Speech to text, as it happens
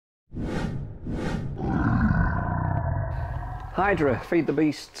HYDRA, Feed the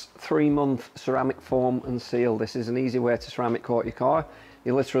Beast's 3-month ceramic foam and seal. This is an easy way to ceramic coat your car.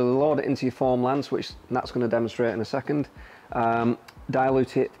 You literally load it into your foam lance, which Nat's going to demonstrate in a second.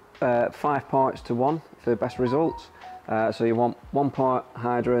 Dilute it 5 parts to 1 for the best results. So you want 1 part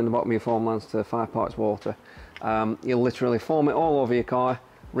HYDRA in the bottom of your foam lance to 5 parts water. You'll literally foam it all over your car,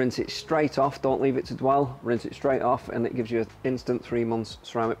 rinse it straight off, don't leave it to dwell, rinse it straight off, and it gives you an instant 3 months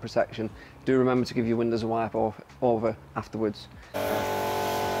ceramic protection. Do remember to give your windows a wipe over afterwards.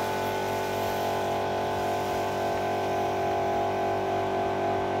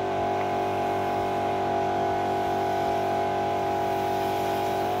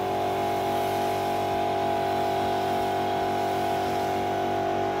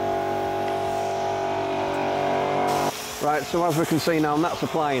 Right, so as we can see now, Nat's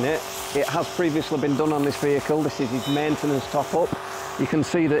applying it. It has previously been done on this vehicle. This is his maintenance top-up. You can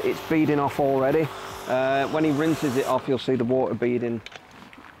see that it's beading off already. When he rinses it off, you'll see the water beading.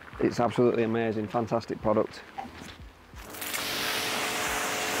 It's absolutely amazing, fantastic product.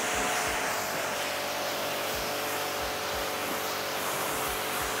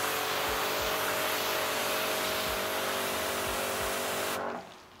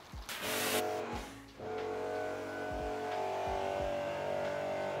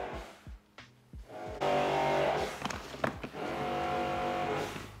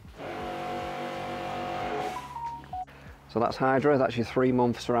 So that's HYDRA, that's your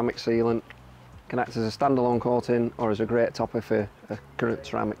 3-month ceramic sealant. Can act as a standalone coating or as a great topper for a current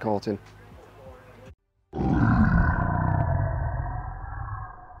ceramic coating.